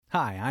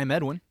Hi, I'm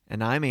Edwin.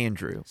 And I'm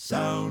Andrew.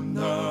 Sound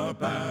the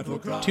battle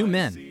cry. 2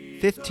 men,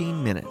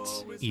 15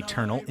 minutes.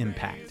 eternal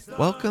impact.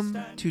 Welcome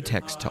to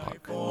Text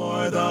Talk.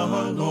 For the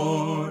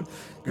Lord,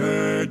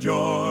 gird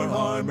your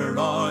armor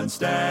on,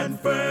 stand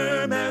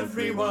firm,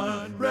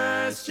 everyone.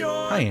 Rest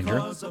your Hi, Andrew.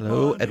 cause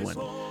Hello, upon his Edwin.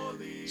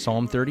 holy.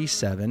 Psalm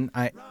 37.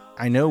 I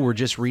know we're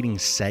just reading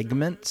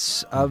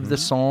segments of the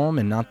psalm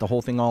and not the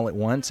whole thing all at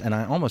once, and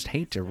I almost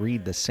hate to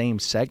read the same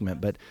segment,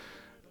 but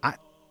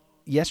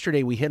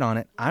yesterday we hit on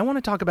it. I want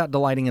to talk about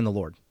delighting in the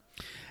Lord.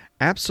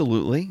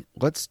 Absolutely.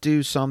 Let's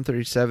do Psalm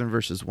 37,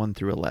 verses 1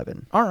 through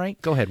 11. All right,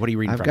 go ahead. What are you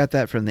reading I've from? got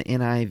that from the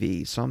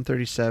NIV. Psalm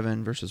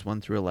 37, verses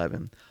 1 through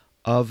 11.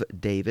 Of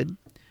David,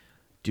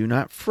 do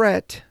not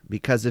fret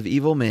because of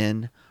evil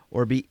men,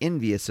 or be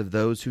envious of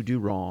those who do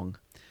wrong.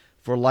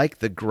 For like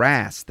the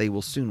grass they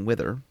will soon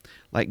wither,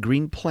 like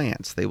green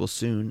plants they will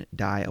soon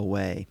die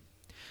away.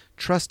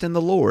 Trust in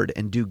the Lord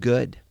and do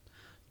good.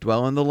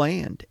 Dwell in the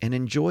land and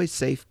enjoy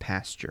safe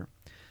pasture.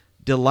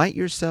 Delight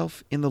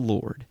yourself in the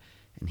Lord,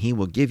 and he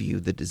will give you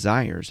the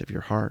desires of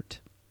your heart.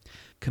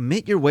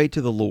 Commit your way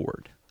to the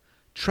Lord.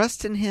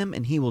 Trust in him,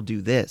 and he will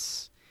do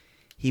this.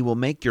 He will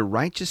make your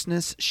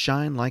righteousness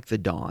shine like the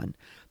dawn,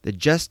 the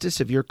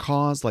justice of your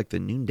cause like the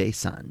noonday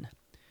sun.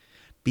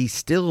 Be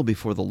still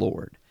before the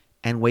Lord,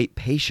 and wait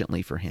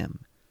patiently for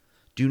him.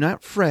 Do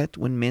not fret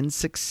when men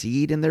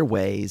succeed in their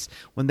ways,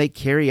 when they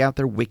carry out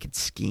their wicked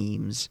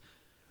schemes.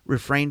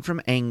 Refrain from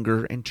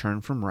anger and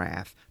turn from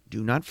wrath.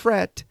 Do not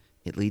fret,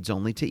 it leads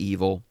only to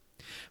evil.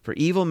 For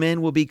evil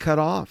men will be cut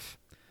off,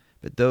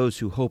 but those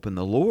who hope in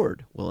the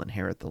Lord will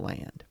inherit the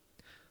land.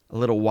 A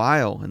little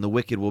while, and the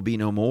wicked will be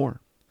no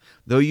more.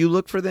 Though you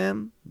look for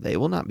them, they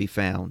will not be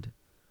found.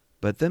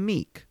 But the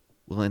meek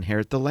will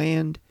inherit the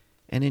land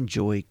and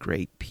enjoy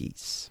great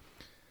peace.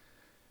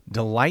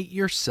 Delight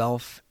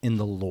yourself in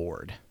the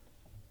Lord.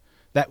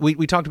 That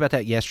we talked about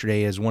that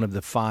yesterday as one of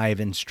the 5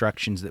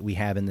 instructions that we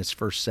have in this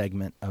first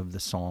segment of the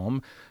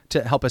psalm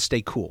to help us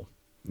stay cool.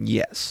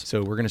 Yes.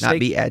 So we're going to Not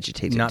be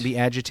agitated. Not be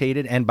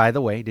agitated. And by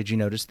the way, did you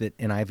notice that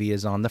NIV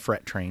is on the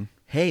fret train?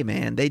 Hey,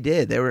 man, they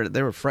did. They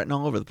were fretting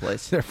all over the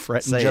place. They're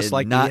fretting Saying just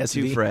like not the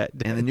to ESV. fret.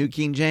 And the New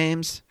King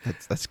James,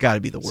 that's got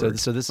to be the word.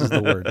 So this is the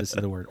word. This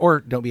is the word. Or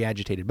don't be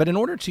agitated. But in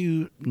order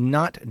to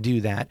not do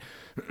that,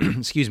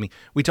 excuse me,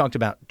 we talked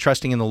about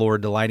trusting in the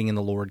Lord, delighting in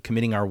the Lord,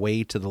 committing our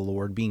way to the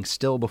Lord, being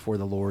still before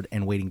the Lord,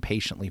 and waiting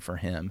patiently for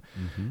him.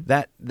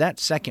 That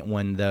second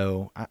one,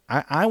 though,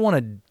 I want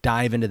to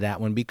dive into that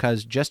one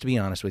because, just to be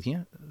honest with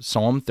you,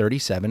 Psalm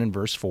 37 and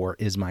verse 4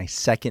 is my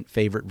second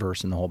favorite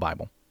verse in the whole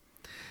Bible.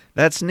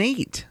 That's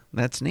neat.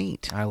 That's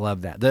neat. I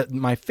love that.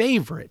 My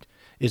favorite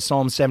is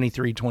Psalm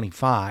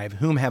 73:25.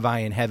 Whom have I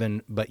in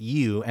heaven but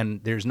you?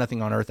 And there's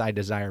nothing on earth I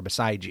desire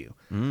beside you.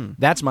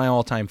 That's my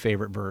all-time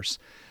favorite verse.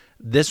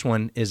 This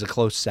one is a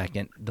close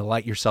second.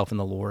 Delight yourself in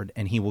the Lord,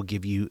 and he will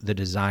give you the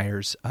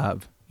desires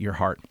of your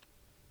heart.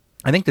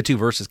 I think the two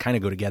verses kind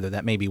of go together.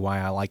 That may be why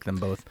I like them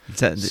both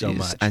so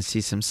much. I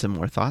see some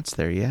similar thoughts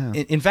there, yeah.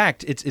 In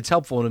fact, it's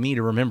helpful to me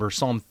to remember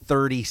Psalm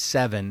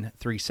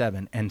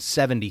 37:3-7 and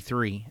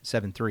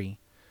 73:7-3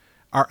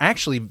 are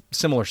actually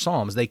similar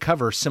psalms. They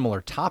cover similar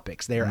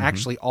topics. They are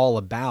actually all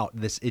about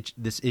this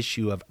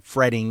issue of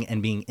fretting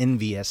and being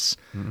envious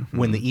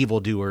when the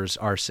evildoers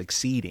are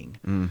succeeding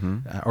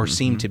or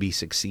seem to be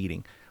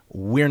succeeding.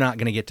 We're not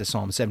going to get to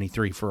Psalm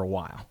 73 for a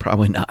while.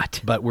 Probably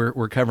not. But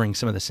we're covering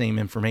some of the same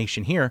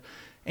information here.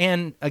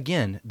 And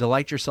again,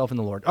 delight yourself in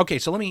the Lord. Okay,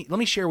 so let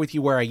me share with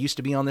you where I used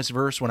to be on this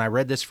verse when I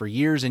read this for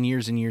years and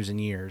years and years and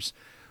years.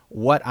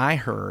 What I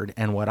heard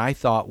and what I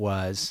thought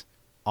was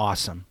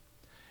awesome.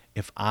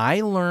 If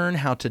I learn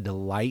how to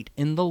delight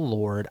in the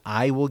Lord,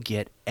 I will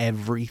get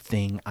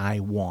everything I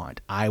want.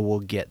 I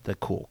will get the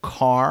cool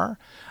car.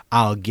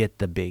 I'll get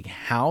the big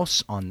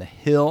house on the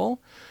hill.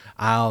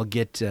 I'll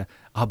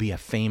be a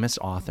famous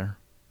author.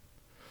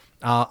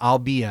 I'll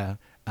be an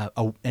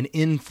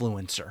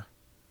influencer.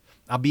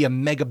 I'll be a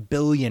mega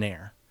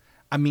billionaire.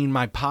 I mean,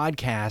 my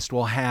podcast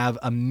will have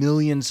 1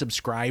 million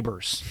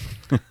subscribers.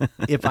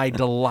 If I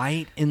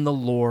delight in the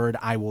Lord,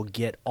 I will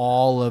get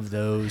all of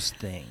those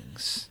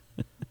things.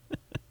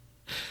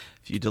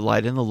 If you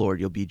delight in the Lord,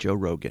 you'll be Joe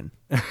Rogan.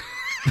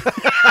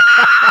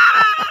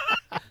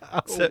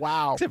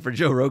 Wow. Except for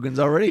Joe Rogan's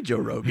already Joe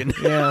Rogan.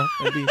 Yeah,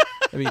 that'd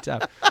be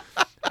tough.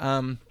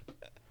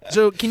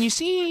 So can you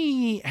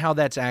see how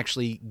that's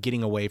actually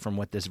getting away from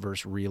what this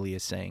verse really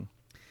is saying?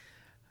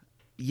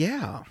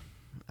 Yeah,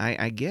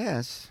 I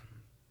guess.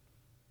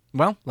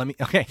 Well, let me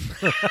tell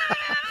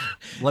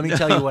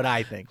you what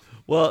I think.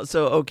 Well,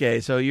 so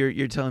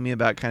you're telling me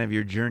about kind of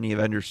your journey of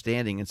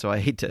understanding, and so I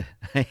hate to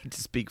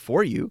speak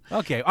for you.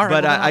 Okay, all right.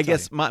 But well, I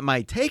guess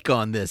my take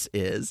on this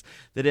is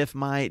that if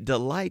my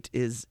delight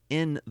is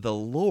in the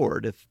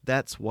Lord, if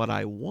that's what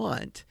I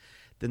want,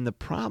 then the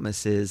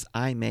promise is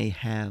I may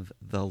have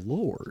the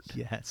Lord.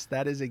 Yes,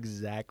 that is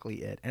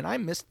exactly it. And I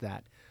missed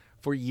that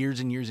for years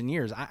and years and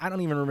years. I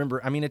don't even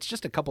remember. I mean, it's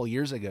just a couple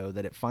years ago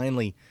that it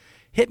finally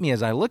hit me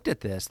as I looked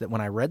at this, that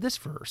when I read this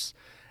verse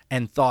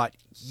and thought,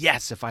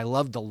 yes, if I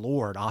love the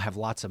Lord, I'll have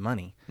lots of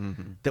money.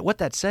 That what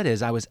that said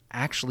is I was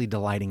actually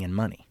delighting in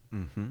money.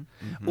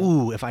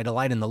 Ooh, if I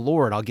delight in the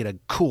Lord, I'll get a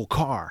cool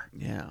car.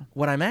 Yeah.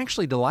 What I'm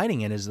actually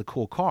delighting in is the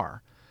cool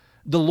car.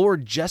 The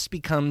Lord just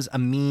becomes a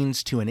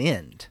means to an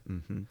end.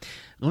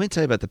 Let me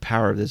tell you about the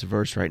power of this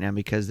verse right now,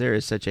 because there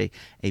is such a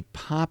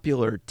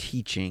popular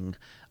teaching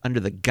under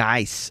the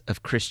guise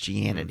of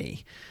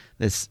Christianity,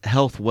 this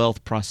health,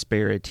 wealth,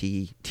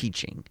 prosperity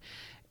teaching.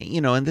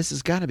 And this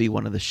has got to be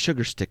one of the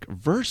sugar stick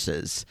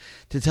verses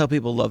to tell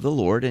people love the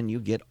Lord and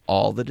you get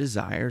all the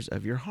desires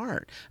of your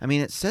heart. I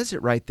mean, it says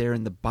it right there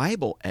in the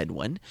Bible,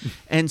 Edwin.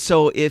 And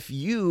so if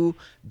you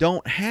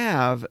don't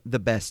have the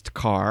best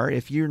car,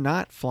 if you're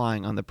not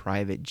flying on the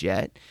private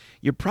jet,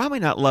 you're probably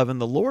not loving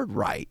the Lord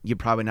right. You're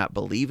probably not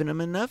believing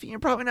him enough. And you're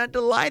probably not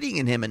delighting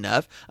in him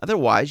enough.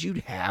 Otherwise,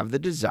 you'd have the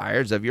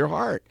desires of your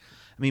heart.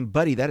 I mean,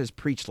 buddy, that is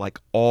preached like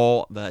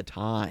all the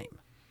time.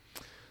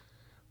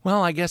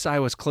 Well, I guess I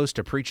was close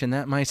to preaching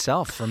that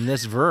myself from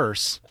this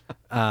verse.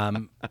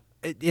 And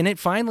it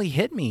finally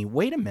hit me.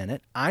 Wait a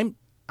minute. I'm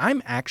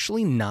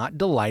actually not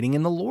delighting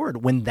in the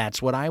Lord when that's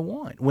what I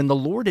want. When the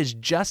Lord is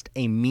just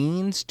a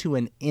means to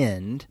an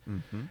end,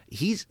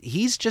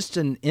 he's just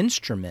an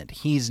instrument.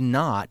 He's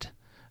not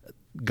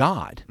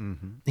God.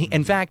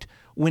 In fact,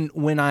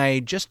 when I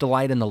just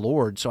delight in the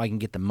Lord so I can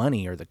get the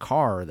money or the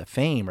car or the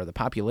fame or the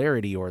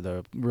popularity or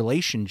the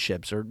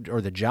relationships or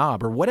the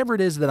job or whatever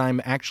it is that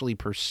I'm actually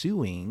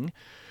pursuing,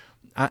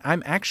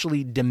 I'm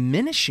actually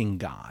diminishing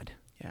God.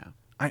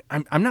 Yeah.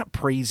 I'm not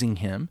praising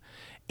him.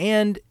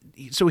 And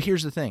so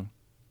here's the thing.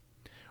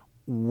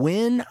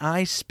 When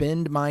I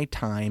spend my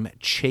time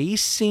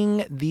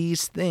chasing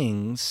these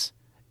things,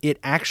 it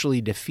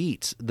actually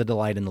defeats the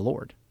delight in the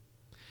Lord.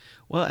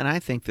 Well, and I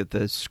think that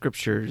the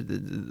scripture,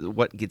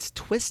 what gets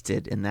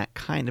twisted in that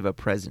kind of a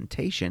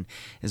presentation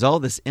is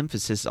all this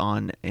emphasis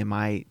on, am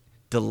I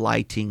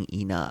delighting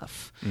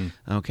enough?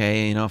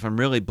 Okay, if I'm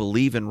really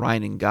believing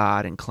right in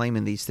God and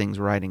claiming these things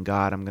right in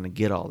God, I'm going to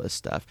get all this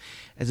stuff.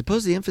 As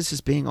opposed to the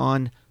emphasis being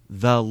on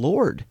the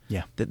Lord.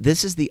 Yeah. That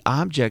this is the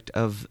object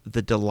of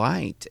the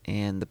delight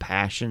and the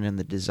passion and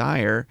the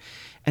desire,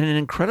 and an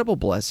incredible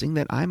blessing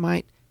that I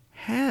might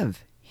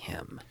have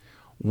him.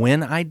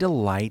 When I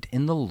delight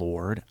in the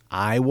Lord,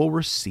 I will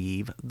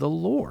receive the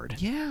Lord.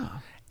 Yeah.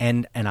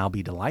 And I'll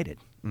be delighted.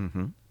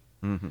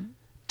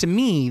 To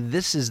me,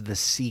 this is the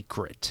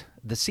secret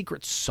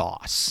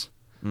sauce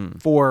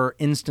for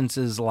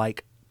instances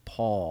like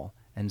Paul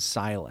and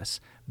Silas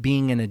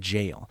being in a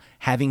jail,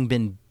 having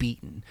been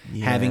beaten,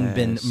 having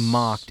been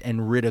mocked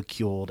and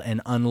ridiculed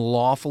and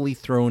unlawfully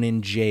thrown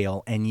in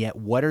jail, and yet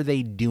what are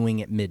they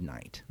doing at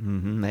midnight?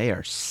 They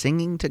are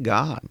singing to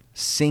God.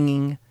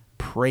 Singing,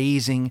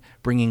 praising,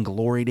 bringing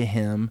glory to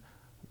him.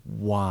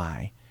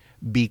 Why?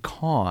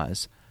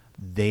 Because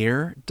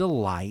their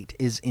delight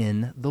is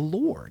in the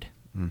Lord.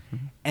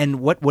 And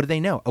what do they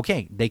know?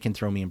 Okay, they can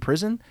throw me in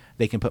prison.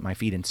 They can put my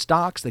feet in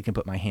stocks. They can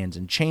put my hands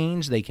in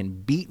chains. They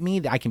can beat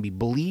me. I can be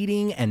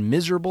bleeding and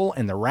miserable,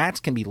 and the rats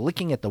can be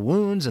licking at the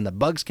wounds, and the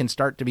bugs can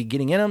start to be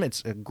getting in them.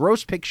 It's a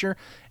gross picture.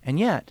 And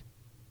yet,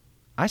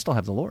 I still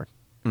have the Lord.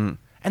 And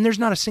there's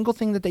not a single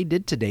thing that they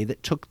did today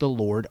that took the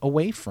Lord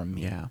away from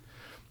me. Yeah.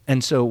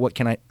 And so what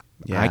can I...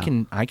 Yeah.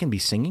 I can be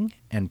singing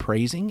and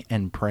praising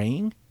and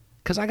praying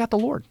because I got the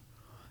Lord.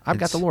 I've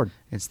got the Lord.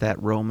 It's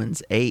that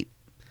Romans 8.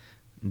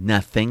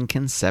 Nothing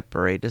can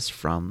separate us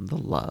from the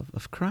love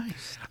of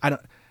Christ.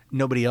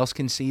 Nobody else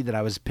can see that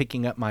I was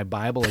picking up my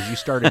Bible as you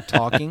started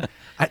talking.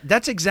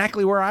 That's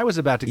exactly where I was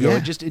about to go. Yeah,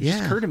 It just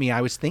occurred to me.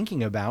 I was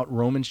thinking about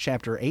Romans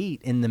chapter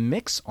 8 in the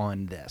mix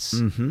on this.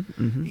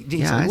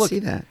 Yeah, I see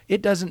that.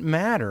 It doesn't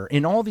matter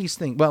in all these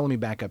things. Well, let me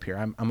back up here.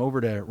 I'm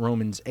over to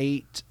Romans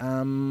 8. You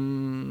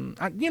know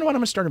what? I'm going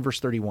to start in verse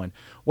 31.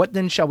 What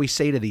then shall we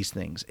say to these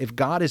things? If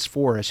God is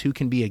for us, who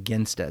can be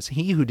against us?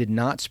 He who did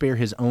not spare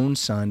his own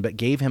son, but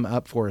gave him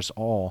up for us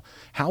all,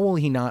 how will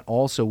he not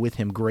also with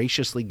him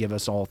graciously give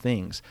us all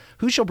things?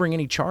 Who shall bring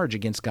any charge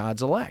against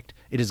God's elect?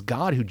 It is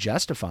God who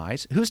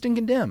justifies. Who is to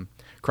condemn?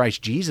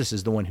 Christ Jesus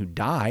is the one who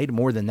died,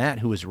 more than that,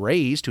 who was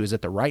raised, who is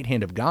at the right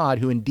hand of God,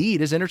 who indeed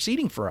is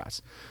interceding for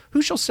us.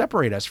 Who shall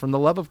separate us from the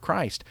love of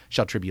Christ?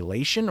 Shall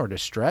tribulation or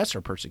distress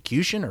or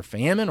persecution or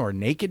famine or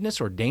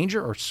nakedness or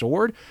danger or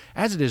sword?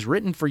 As it is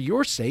written, for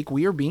your sake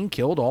we are being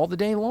killed all the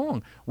day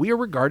long. We are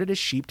regarded as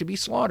sheep to be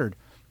slaughtered.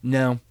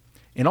 No,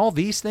 in all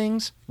these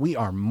things we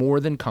are more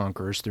than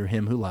conquerors through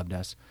him who loved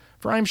us.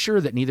 For I am sure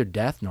that neither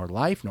death, nor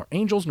life, nor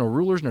angels, nor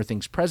rulers, nor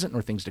things present,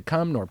 nor things to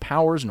come, nor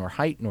powers, nor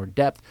height, nor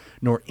depth,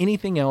 nor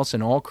anything else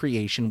in all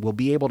creation will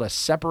be able to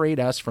separate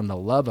us from the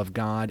love of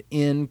God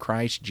in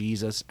Christ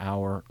Jesus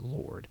our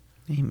Lord.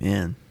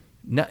 Amen.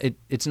 No,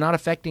 it's not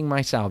affecting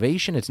my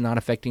salvation. It's not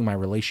affecting my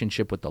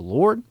relationship with the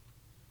Lord.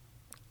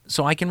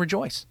 So I can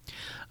rejoice.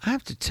 I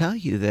have to tell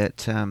you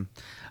that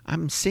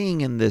I'm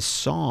seeing in this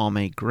psalm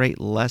a great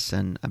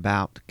lesson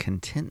about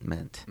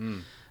contentment.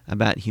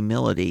 About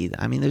humility.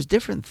 I mean, there's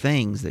different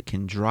things that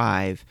can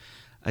drive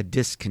a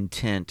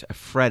discontent, a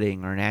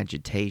fretting, or an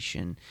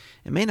agitation.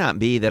 It may not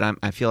be that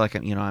I feel like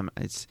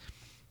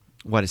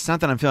It's not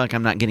that I feel like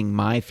I'm not getting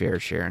my fair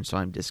share, and so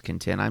I'm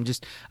discontent.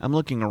 I'm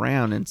looking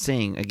around and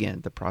seeing,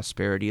 again, the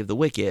prosperity of the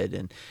wicked,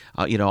 and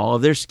all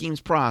of their schemes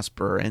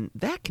prosper, and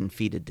that can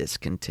feed a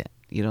discontent.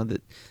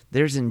 That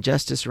there's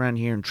injustice around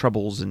here and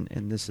troubles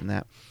and this and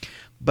that.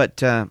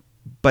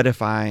 But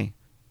if I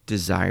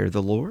desire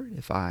the Lord,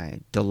 if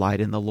I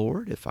delight in the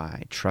Lord, if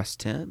I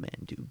trust Him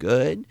and do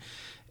good,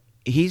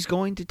 He's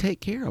going to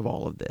take care of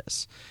all of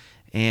this.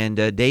 And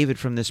David,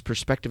 from this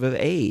perspective of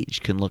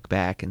age, can look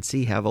back and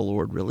see how the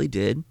Lord really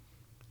did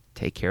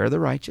take care of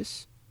the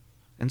righteous.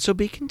 And so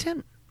be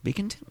content. Be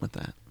content with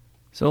that.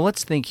 So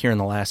let's think here in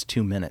the last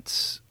 2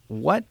 minutes.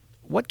 What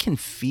can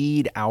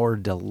feed our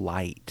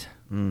delight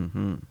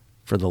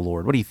for the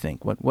Lord? What do you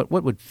think? What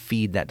would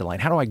feed that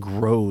delight? How do I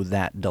grow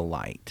that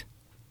delight?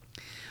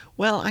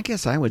 Well, I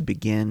guess I would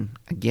begin,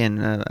 again,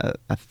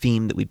 a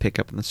theme that we pick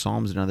up in the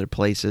Psalms and other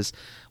places,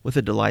 with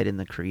a delight in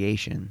the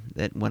creation.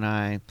 That when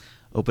I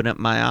open up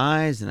my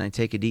eyes and I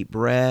take a deep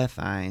breath,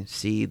 I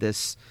see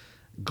this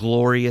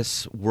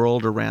glorious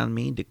world around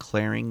me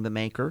declaring the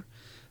Maker.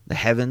 The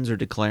heavens are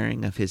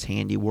declaring of His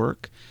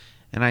handiwork.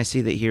 And I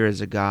see that here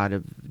is a God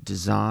of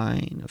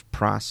design, of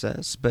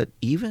process, but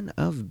even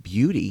of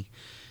beauty.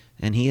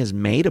 And He has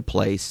made a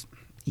place,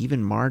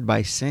 even marred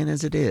by sin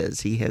as it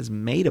is, He has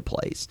made a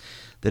place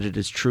that it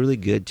is truly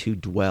good to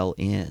dwell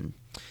in.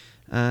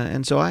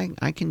 And so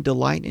I can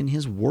delight in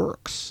His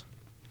works.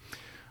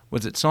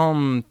 Was it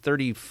Psalm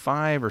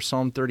 35 or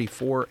Psalm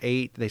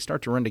 34:8? They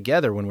start to run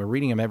together when we're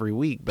reading them every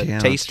week. But yeah,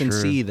 taste and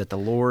see that the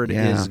Lord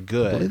is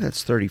good. I believe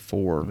that's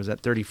 34. Was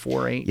that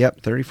 34:8?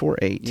 Yep,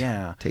 34:8.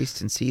 Yeah.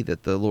 Taste and see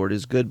that the Lord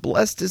is good.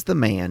 Blessed is the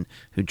man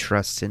who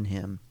trusts in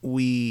Him.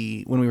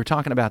 When we were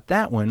talking about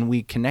that one,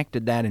 we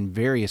connected that in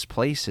various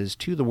places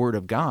to the Word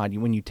of God.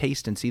 When you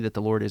taste and see that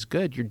the Lord is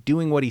good, you're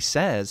doing what He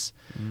says,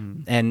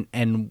 and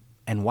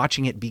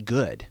watching it be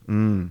good.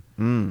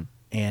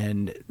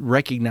 And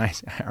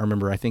recognize,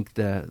 I think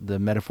the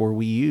metaphor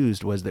we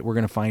used was that we're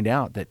going to find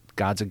out that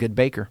God's a good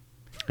baker.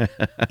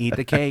 Eat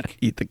the cake.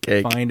 Eat the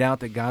cake. Find out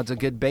that God's a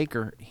good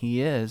baker.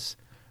 He is.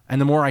 And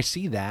the more I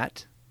see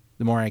that,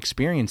 the more I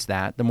experience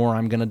that, the more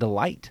I'm going to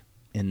delight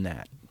in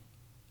that.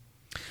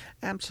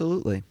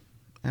 Absolutely.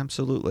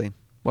 Absolutely.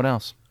 What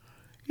else?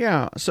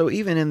 Yeah, so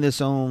even in this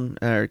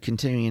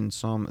continuing in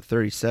Psalm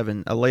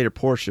 37, a later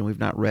portion we've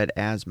not read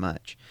as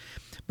much.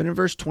 But in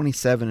verse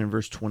 27 and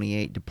verse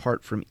 28,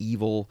 depart from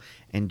evil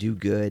and do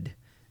good,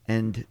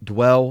 and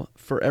dwell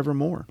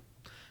forevermore.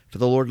 For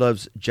the Lord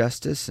loves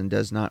justice and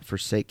does not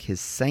forsake His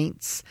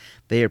saints.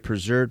 They are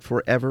preserved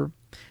forever.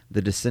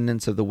 The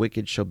descendants of the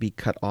wicked shall be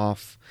cut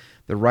off.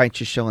 The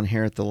righteous shall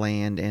inherit the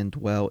land and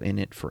dwell in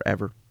it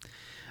forever.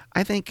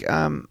 I think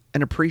an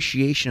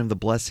appreciation of the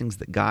blessings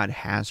that God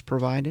has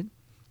provided.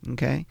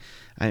 Okay?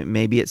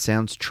 Maybe it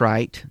sounds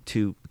trite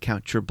to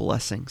count your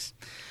blessings.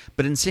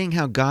 But in seeing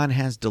how God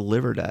has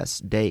delivered us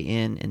day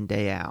in and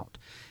day out,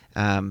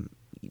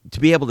 to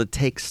be able to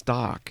take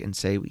stock and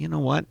say, you know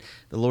what?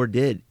 The Lord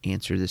did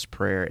answer this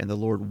prayer, and the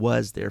Lord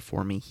was there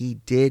for me. He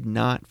did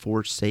not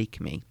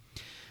forsake me.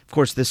 Of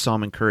course, this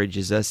psalm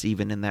encourages us,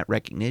 even in that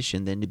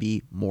recognition, then to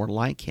be more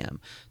like Him,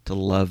 to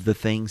love the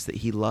things that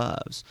He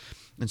loves.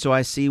 And so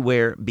I see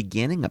where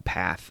beginning a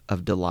path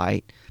of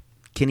delight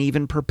can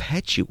even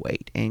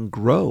perpetuate and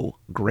grow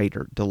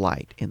greater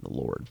delight in the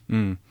Lord.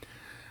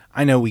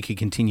 I know we could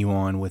continue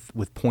on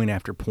with point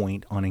after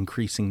point on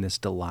increasing this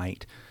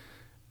delight.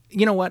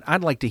 You know what?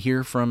 I'd like to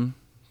hear from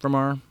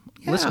our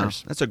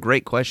listeners. That's a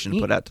great question to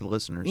put out to the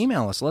listeners.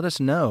 Email us. Let us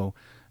know.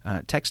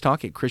 Text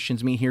talk at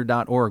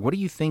christiansmeethere.org. What do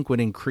you think would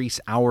increase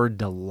our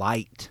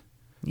delight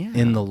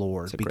in the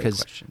Lord? That's a great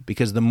question.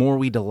 Because the more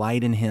we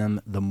delight in Him,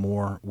 the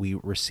more we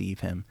receive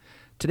Him.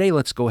 Today,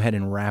 let's go ahead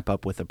and wrap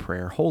up with a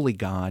prayer. Holy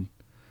God,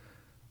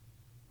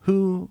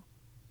 who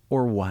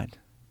or what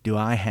do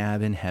I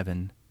have in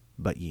heaven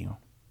but You?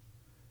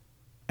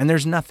 And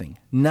there's nothing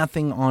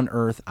on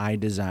earth I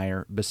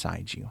desire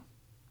besides You.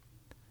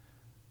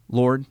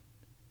 Lord,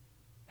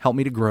 help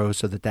me to grow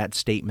so that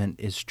statement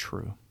is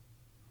true.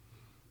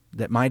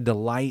 That my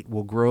delight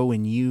will grow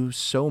in You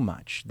so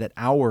much, that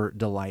our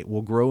delight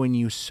will grow in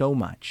You so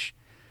much,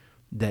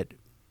 that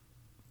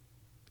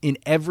in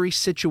every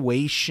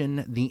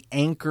situation, the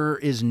anchor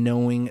is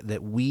knowing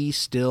that we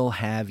still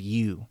have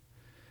You,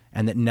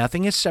 and that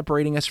nothing is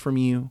separating us from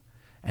You,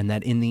 and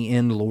that in the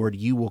end, Lord,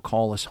 You will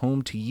call us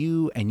home to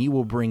You, and You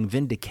will bring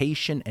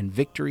vindication and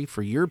victory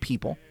for Your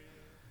people,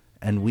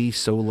 and we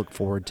so look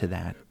forward to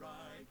that.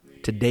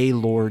 Today,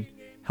 Lord,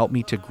 help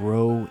me to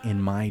grow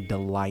in my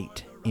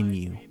delight in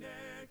You.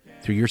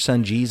 Through Your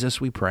Son, Jesus,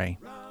 we pray.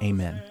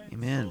 Amen.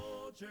 Amen.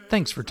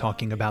 Thanks for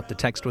talking about the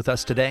text with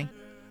us today.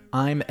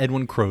 I'm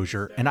Edwin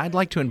Crozier, and I'd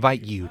like to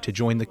invite you to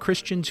join the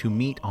Christians who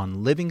meet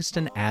on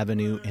Livingston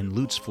Avenue in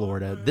Lutz,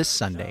 Florida this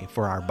Sunday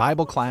for our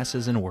Bible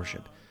classes and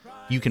worship.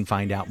 You can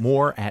find out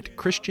more at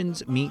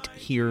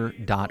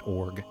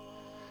christiansmeethere.org.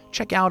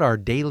 Check out our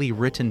daily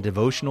written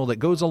devotional that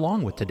goes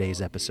along with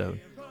today's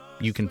episode.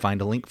 You can find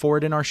a link for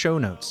it in our show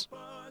notes.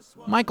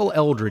 Michael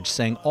Eldridge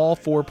sang all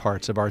 4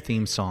 parts of our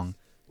theme song.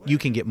 You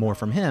can get more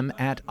from him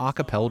at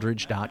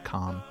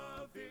acapeldridge.com.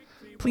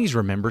 Please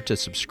remember to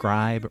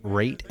subscribe,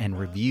 rate, and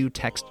review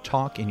Text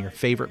Talk in your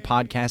favorite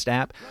podcast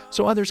app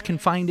so others can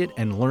find it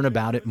and learn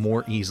about it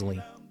more easily.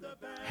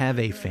 Have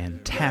a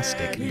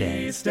fantastic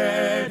day.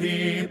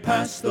 Steady,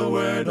 pass the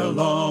word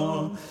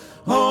along.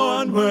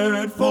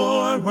 Onward,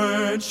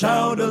 forward,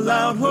 shout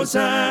aloud,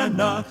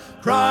 Hosanna.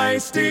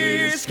 Christ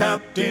is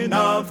captain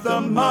of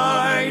the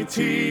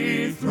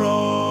mighty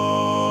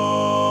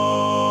throne.